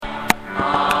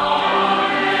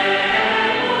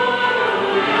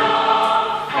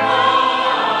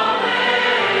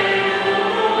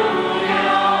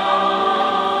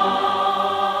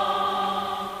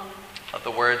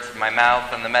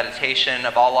meditation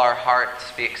of all our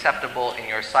hearts be acceptable in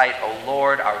your sight, O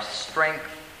Lord, our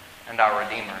strength and our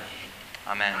Redeemer.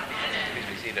 Amen. Please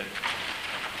be seated.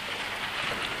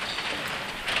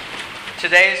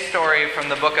 Today's story from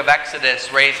the book of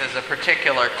Exodus raises a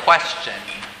particular question.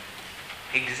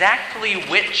 Exactly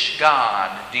which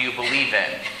God do you believe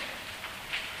in?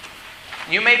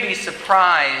 You may be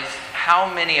surprised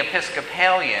how many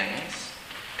Episcopalians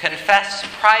confess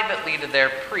privately to their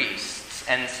priests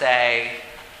and say,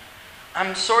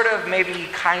 I'm sort of maybe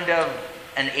kind of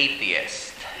an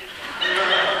atheist.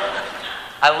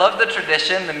 I love the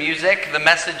tradition, the music, the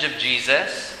message of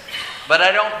Jesus, but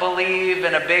I don't believe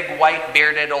in a big white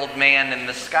bearded old man in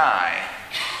the sky.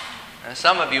 Now,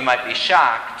 some of you might be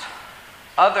shocked.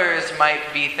 Others might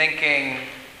be thinking,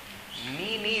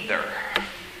 me neither.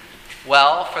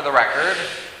 Well, for the record,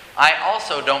 I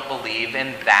also don't believe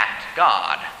in that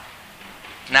God.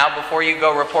 Now, before you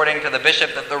go reporting to the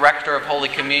bishop that the rector of Holy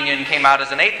Communion came out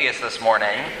as an atheist this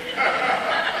morning,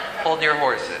 hold your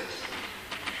horses.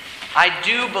 I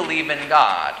do believe in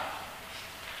God.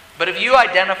 But if you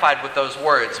identified with those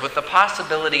words, with the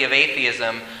possibility of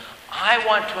atheism, I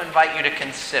want to invite you to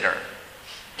consider,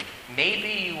 maybe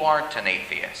you aren't an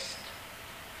atheist.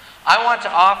 I want to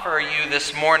offer you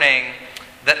this morning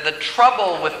that the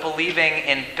trouble with believing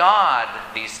in God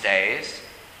these days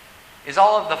is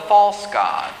all of the false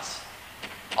gods,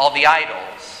 all the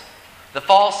idols, the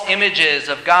false images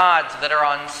of gods that are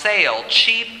on sale,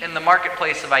 cheap in the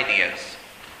marketplace of ideas.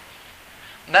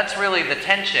 And that's really the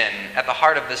tension at the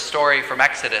heart of this story from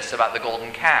Exodus about the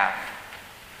golden calf.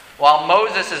 While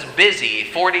Moses is busy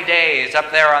 40 days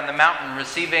up there on the mountain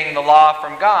receiving the law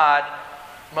from God,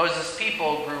 Moses'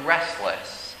 people grew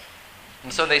restless.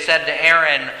 And so they said to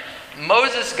Aaron,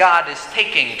 Moses' God is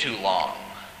taking too long.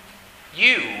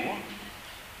 You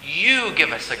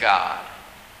give us a God.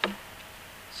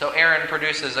 So Aaron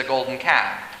produces a golden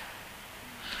calf.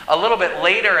 A little bit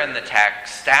later in the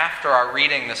text, after our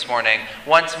reading this morning,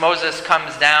 once Moses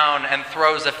comes down and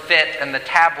throws a fit and the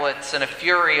tablets in a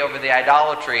fury over the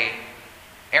idolatry,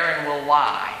 Aaron will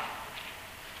lie.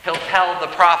 He'll tell the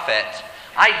prophet,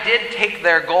 I did take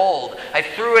their gold. I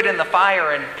threw it in the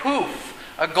fire and poof,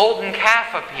 a golden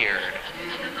calf appeared.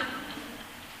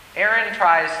 Aaron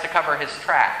tries to cover his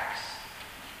tracks.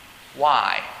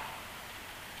 Why?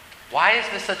 Why is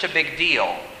this such a big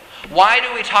deal? Why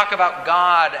do we talk about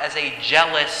God as a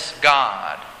jealous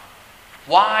God?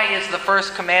 Why is the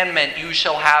first commandment, you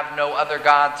shall have no other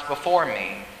gods before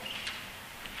me?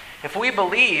 If we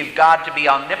believe God to be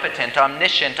omnipotent,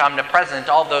 omniscient, omnipresent,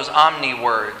 all those omni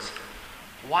words,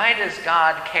 why does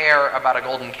God care about a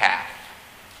golden calf?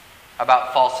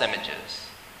 About false images?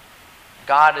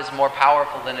 God is more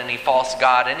powerful than any false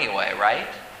god anyway, right?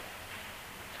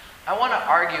 I want to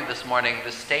argue this morning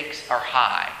the stakes are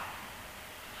high.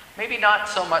 Maybe not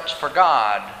so much for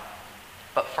God,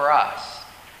 but for us.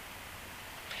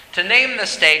 To name the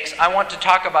stakes, I want to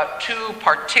talk about two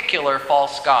particular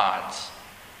false gods.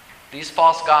 These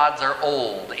false gods are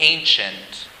old,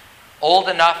 ancient, old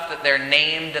enough that they're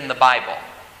named in the Bible.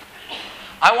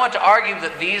 I want to argue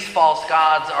that these false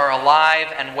gods are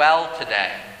alive and well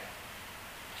today.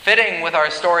 Fitting with our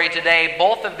story today,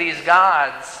 both of these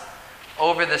gods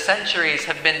over the centuries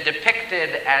have been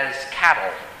depicted as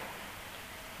cattle.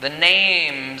 The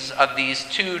names of these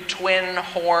two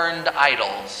twin-horned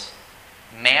idols,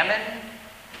 Mammon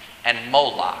and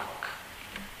Moloch.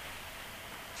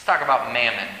 Let's talk about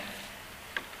Mammon.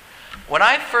 When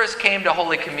I first came to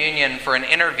Holy Communion for an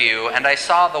interview and I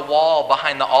saw the wall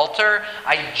behind the altar,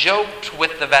 I joked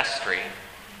with the vestry.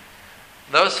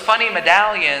 Those funny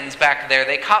medallions back there,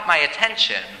 they caught my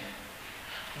attention.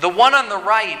 The one on the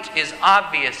right is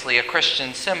obviously a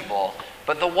Christian symbol,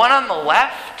 but the one on the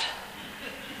left,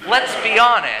 let's be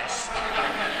honest,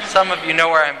 some of you know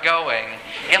where I'm going,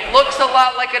 it looks a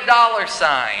lot like a dollar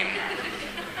sign.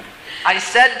 I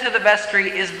said to the vestry,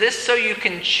 is this so you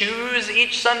can choose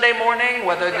each Sunday morning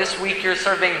whether this week you're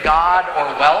serving God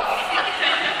or wealth?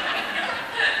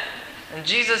 And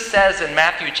Jesus says in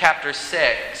Matthew chapter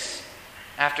 6,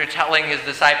 after telling his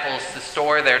disciples to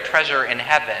store their treasure in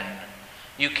heaven,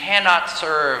 you cannot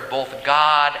serve both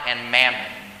God and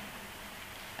mammon.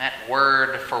 That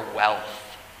word for wealth.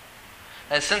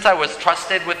 And since I was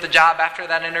trusted with the job after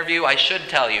that interview, I should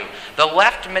tell you, the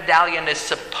left medallion is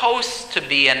supposed to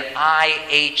be an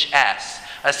IHS,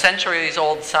 a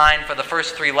centuries-old sign for the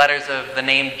first three letters of the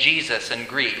name Jesus in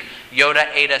Greek, Iota,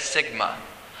 Eta, Sigma.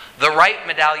 The right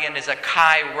medallion is a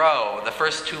Chi Rho, the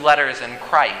first two letters in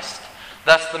Christ.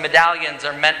 Thus, the medallions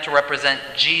are meant to represent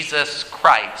Jesus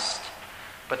Christ.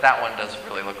 But that one doesn't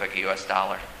really look like a US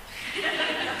dollar.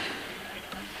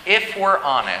 If we're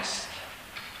honest,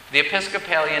 the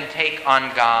Episcopalian take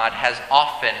on God has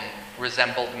often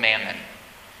resembled Mammon.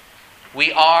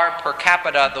 We are, per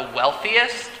capita, the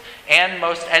wealthiest and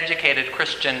most educated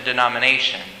Christian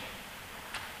denomination.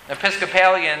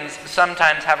 Episcopalians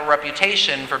sometimes have a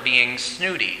reputation for being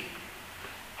snooty.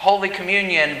 Holy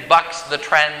Communion bucks the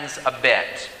trends a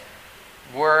bit.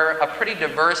 We're a pretty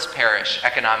diverse parish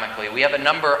economically. We have a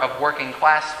number of working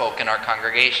class folk in our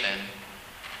congregation.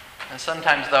 And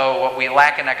sometimes, though, what we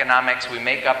lack in economics, we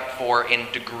make up for in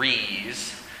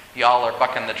degrees. Y'all are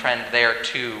bucking the trend there,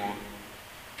 too.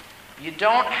 You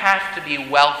don't have to be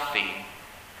wealthy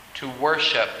to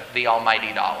worship the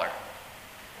almighty dollar.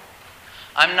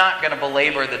 I'm not going to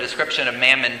belabor the description of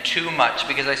Mammon too much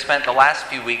because I spent the last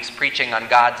few weeks preaching on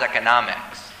God's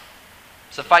economics.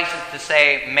 Suffice it to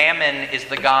say, Mammon is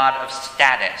the god of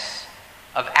status,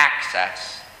 of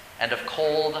access, and of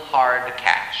cold, hard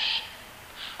cash.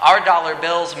 Our dollar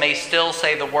bills may still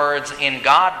say the words, "In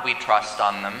God we trust,"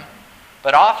 on them,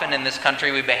 but often in this country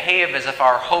we behave as if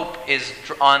our hope is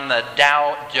on the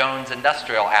Dow Jones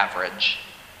Industrial Average.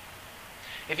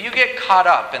 If you get caught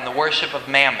up in the worship of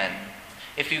Mammon,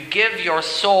 if you give your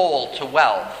soul to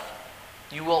wealth,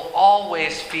 you will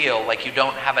always feel like you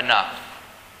don't have enough.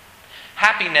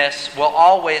 Happiness will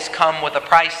always come with a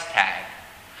price tag.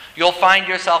 You'll find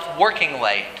yourself working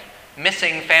late,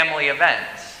 missing family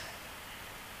events.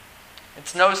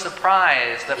 It's no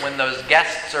surprise that when those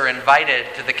guests are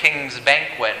invited to the king's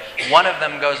banquet, one of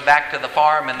them goes back to the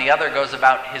farm and the other goes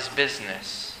about his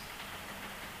business.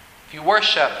 If you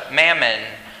worship Mammon,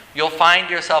 you'll find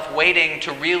yourself waiting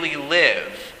to really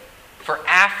live for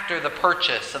after the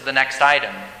purchase of the next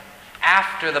item,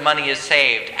 after the money is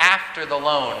saved, after the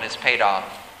loan is paid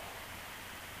off.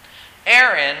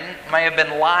 Aaron may have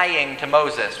been lying to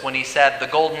Moses when he said the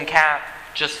golden calf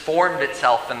just formed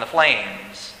itself in the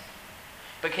flames.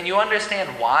 But can you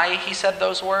understand why he said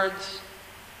those words?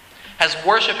 Has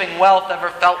worshiping wealth ever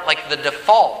felt like the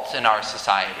default in our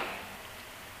society?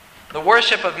 The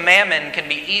worship of Mammon can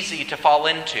be easy to fall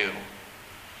into,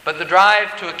 but the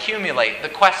drive to accumulate, the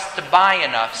quest to buy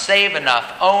enough, save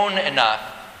enough, own enough,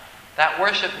 that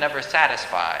worship never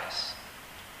satisfies.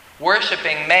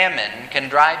 Worshiping Mammon can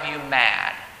drive you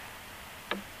mad.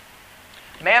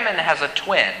 Mammon has a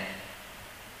twin,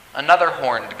 another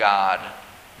horned god,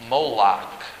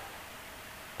 Moloch,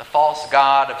 the false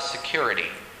god of security.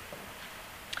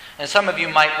 And some of you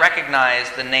might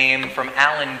recognize the name from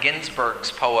Allen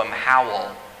Ginsberg's poem,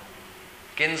 Howl.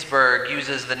 Ginsberg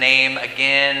uses the name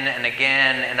again and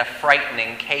again in a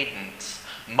frightening cadence.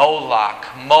 Moloch,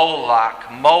 Moloch,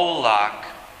 Moloch.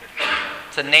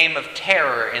 It's a name of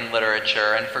terror in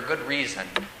literature, and for good reason.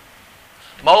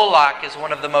 Moloch is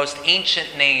one of the most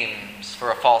ancient names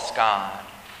for a false god.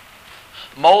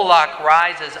 Moloch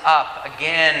rises up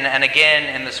again and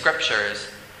again in the scriptures,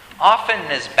 often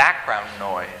as background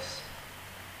noise.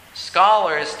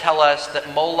 Scholars tell us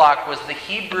that Moloch was the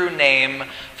Hebrew name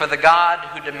for the god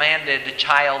who demanded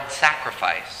child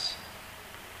sacrifice.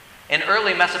 In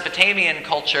early Mesopotamian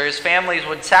cultures, families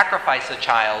would sacrifice a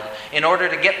child in order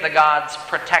to get the god's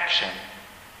protection.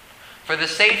 For the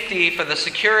safety, for the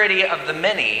security of the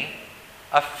many,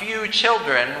 a few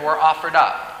children were offered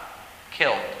up,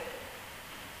 killed.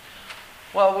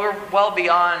 Well, we're well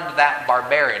beyond that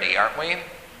barbarity, aren't we?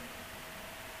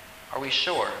 Are we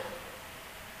sure?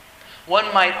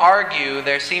 One might argue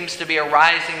there seems to be a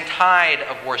rising tide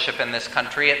of worship in this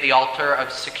country at the altar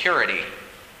of security,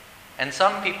 and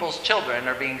some people's children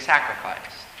are being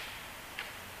sacrificed.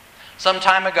 Some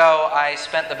time ago, I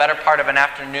spent the better part of an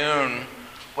afternoon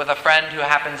with a friend who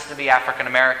happens to be African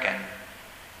American.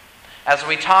 As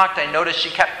we talked, I noticed she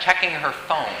kept checking her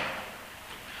phone.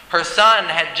 Her son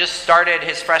had just started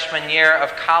his freshman year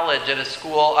of college at a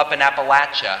school up in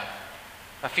Appalachia,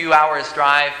 a few hours'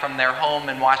 drive from their home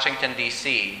in Washington,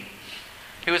 D.C.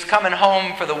 He was coming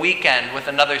home for the weekend with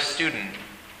another student.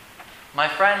 My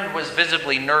friend was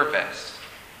visibly nervous.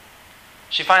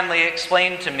 She finally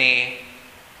explained to me,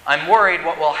 "I'm worried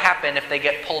what will happen if they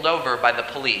get pulled over by the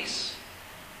police."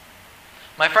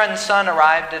 My friend's son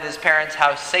arrived at his parents'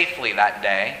 house safely that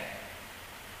day.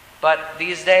 But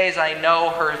these days I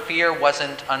know her fear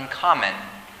wasn't uncommon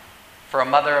for a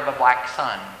mother of a black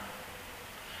son.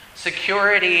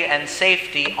 Security and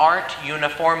safety aren't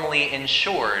uniformly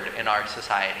ensured in our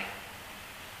society.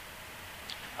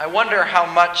 I wonder how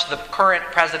much the current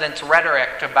president's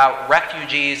rhetoric about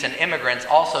refugees and immigrants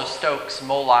also stokes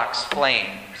Moloch's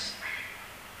flames.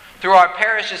 Through our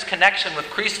parish's connection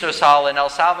with Cristosal in El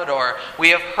Salvador, we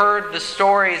have heard the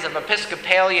stories of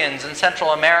Episcopalians in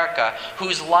Central America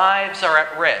whose lives are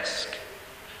at risk.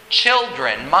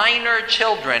 Children, minor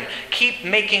children, keep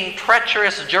making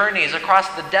treacherous journeys across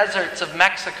the deserts of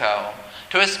Mexico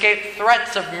to escape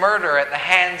threats of murder at the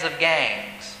hands of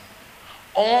gangs,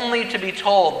 only to be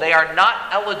told they are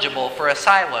not eligible for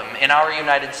asylum in our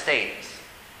United States.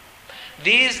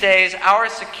 These days, our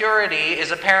security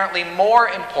is apparently more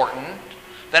important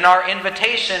than our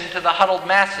invitation to the huddled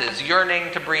masses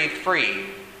yearning to breathe free.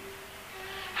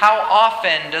 How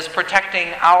often does protecting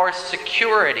our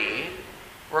security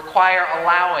require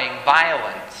allowing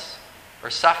violence or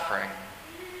suffering?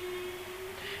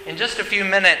 In just a few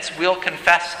minutes, we'll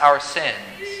confess our sins.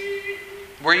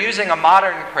 We're using a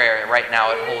modern prayer right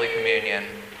now at Holy Communion.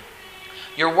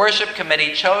 Your worship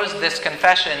committee chose this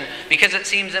confession because it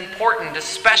seems important,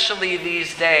 especially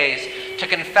these days, to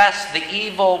confess the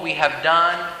evil we have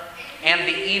done and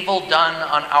the evil done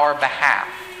on our behalf.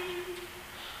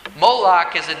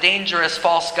 Moloch is a dangerous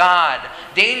false god.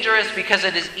 Dangerous because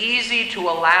it is easy to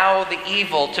allow the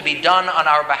evil to be done on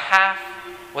our behalf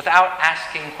without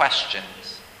asking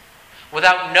questions,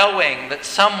 without knowing that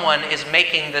someone is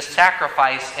making this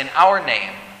sacrifice in our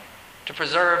name to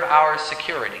preserve our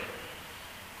security.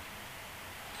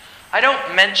 I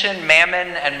don't mention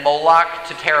Mammon and Moloch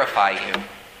to terrify you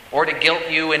or to guilt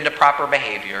you into proper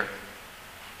behavior.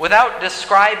 Without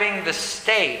describing the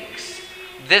stakes,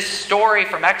 this story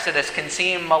from Exodus can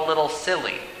seem a little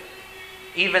silly.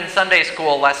 Even Sunday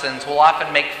school lessons will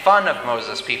often make fun of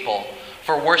Moses' people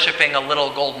for worshiping a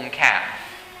little golden calf.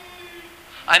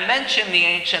 I mention the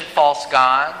ancient false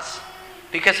gods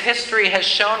because history has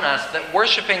shown us that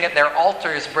worshiping at their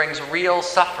altars brings real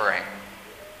suffering.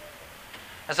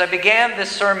 As I began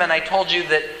this sermon, I told you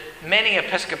that many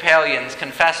Episcopalians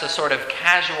confess a sort of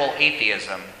casual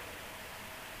atheism.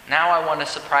 Now I want to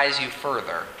surprise you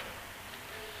further.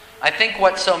 I think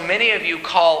what so many of you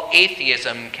call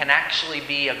atheism can actually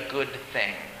be a good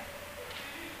thing.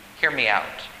 Hear me out.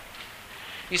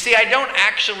 You see, I don't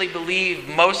actually believe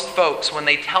most folks when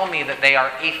they tell me that they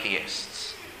are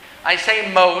atheists. I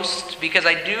say most because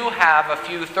I do have a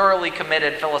few thoroughly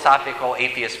committed philosophical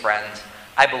atheist friends.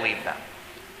 I believe them.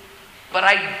 But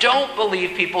I don't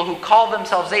believe people who call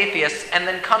themselves atheists and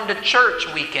then come to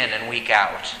church week in and week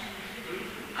out.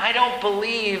 I don't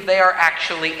believe they are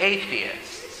actually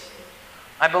atheists.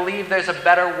 I believe there's a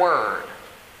better word: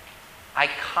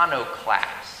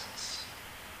 iconoclasts.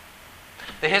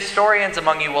 The historians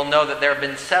among you will know that there have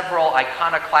been several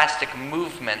iconoclastic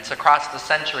movements across the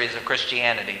centuries of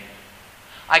Christianity.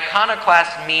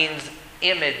 Iconoclast means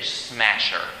image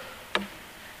smasher.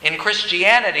 In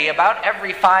Christianity, about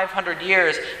every 500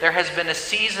 years, there has been a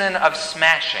season of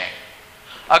smashing.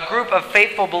 A group of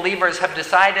faithful believers have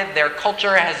decided their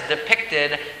culture has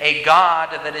depicted a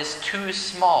God that is too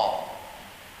small,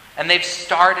 and they've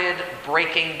started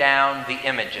breaking down the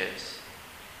images.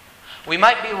 We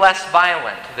might be less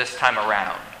violent this time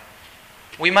around.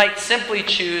 We might simply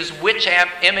choose which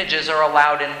images are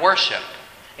allowed in worship,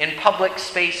 in public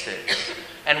spaces,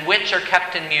 and which are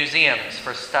kept in museums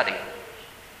for study.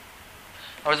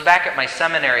 I was back at my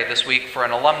seminary this week for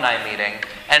an alumni meeting,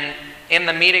 and in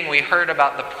the meeting we heard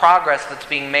about the progress that's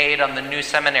being made on the new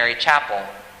seminary chapel.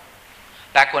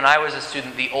 Back when I was a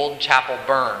student, the old chapel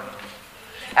burned.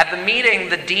 At the meeting,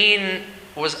 the dean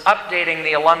was updating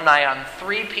the alumni on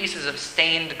 3 pieces of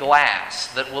stained glass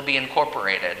that will be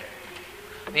incorporated.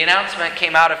 The announcement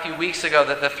came out a few weeks ago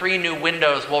that the 3 new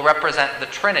windows will represent the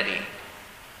Trinity.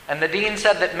 And the dean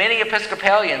said that many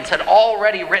Episcopalians had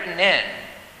already written in,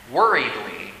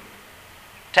 worriedly,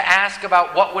 to ask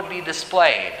about what would be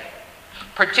displayed.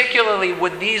 Particularly,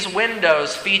 would these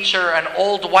windows feature an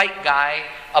old white guy,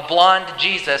 a blonde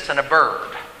Jesus, and a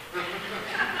bird?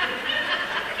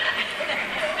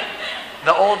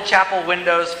 The old chapel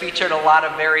windows featured a lot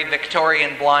of very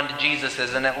Victorian blonde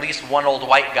Jesuses and at least one old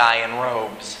white guy in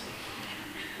robes.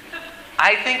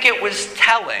 I think it was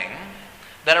telling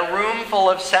that a room full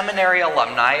of seminary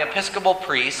alumni, Episcopal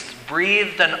priests,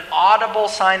 breathed an audible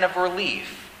sign of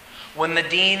relief when the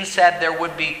dean said there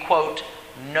would be, quote,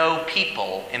 no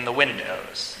people in the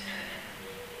windows.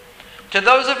 To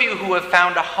those of you who have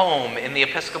found a home in the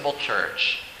Episcopal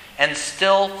Church and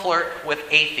still flirt with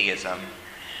atheism,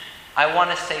 I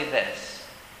want to say this: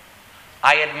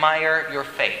 I admire your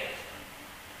faith.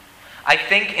 I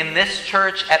think in this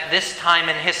church at this time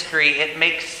in history, it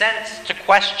makes sense to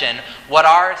question what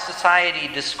our society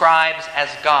describes as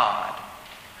God.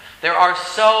 There are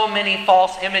so many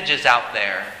false images out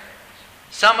there.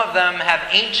 Some of them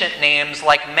have ancient names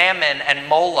like Mammon and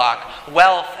Moloch,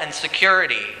 wealth and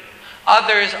security.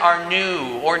 Others are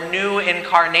new or new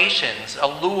incarnations: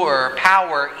 allure,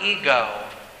 power, ego.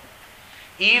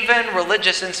 Even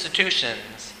religious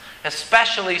institutions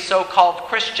Especially so-called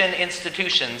Christian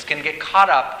institutions can get caught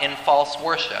up in false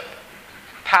worship.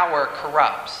 Power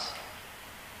corrupts.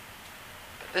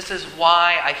 But this is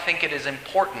why I think it is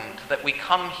important that we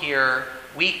come here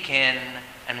week in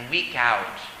and week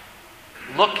out,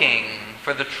 looking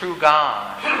for the true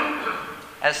God.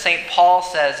 As St. Paul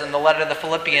says in the letter to the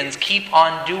Philippians, keep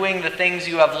on doing the things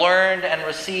you have learned and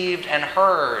received and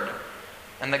heard,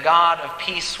 and the God of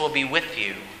peace will be with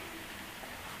you.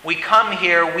 We come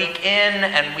here week in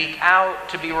and week out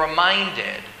to be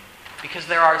reminded, because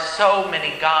there are so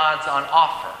many gods on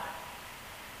offer,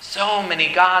 so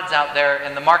many gods out there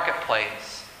in the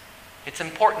marketplace. It's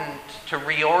important to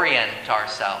reorient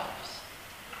ourselves,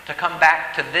 to come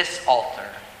back to this altar.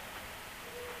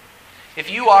 If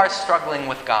you are struggling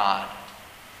with God,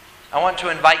 I want to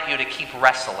invite you to keep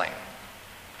wrestling.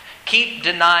 Keep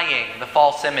denying the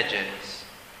false images.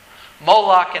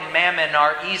 Moloch and Mammon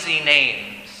are easy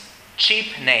names,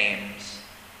 cheap names.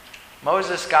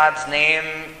 Moses, God's name,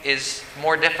 is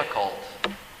more difficult,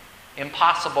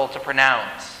 impossible to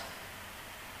pronounce.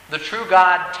 The true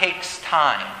God takes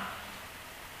time.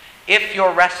 If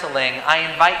you're wrestling, I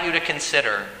invite you to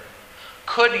consider,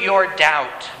 could your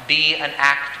doubt be an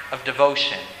act of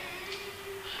devotion?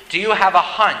 Do you have a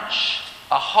hunch,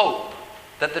 a hope,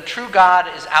 that the true God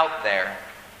is out there?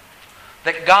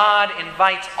 That God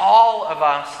invites all of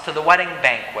us to the wedding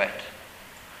banquet?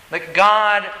 That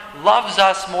God loves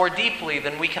us more deeply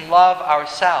than we can love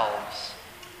ourselves?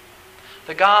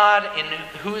 The God in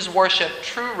whose worship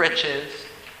true riches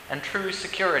and true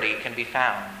security can be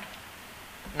found.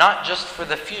 Not just for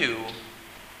the few,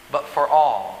 but for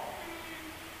all.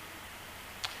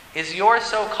 Is your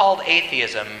so-called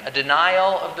atheism a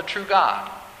denial of the true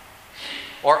God?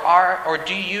 Or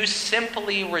do you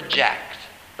simply reject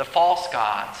the false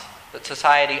gods that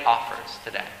society offers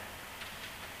today?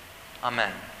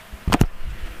 Amen.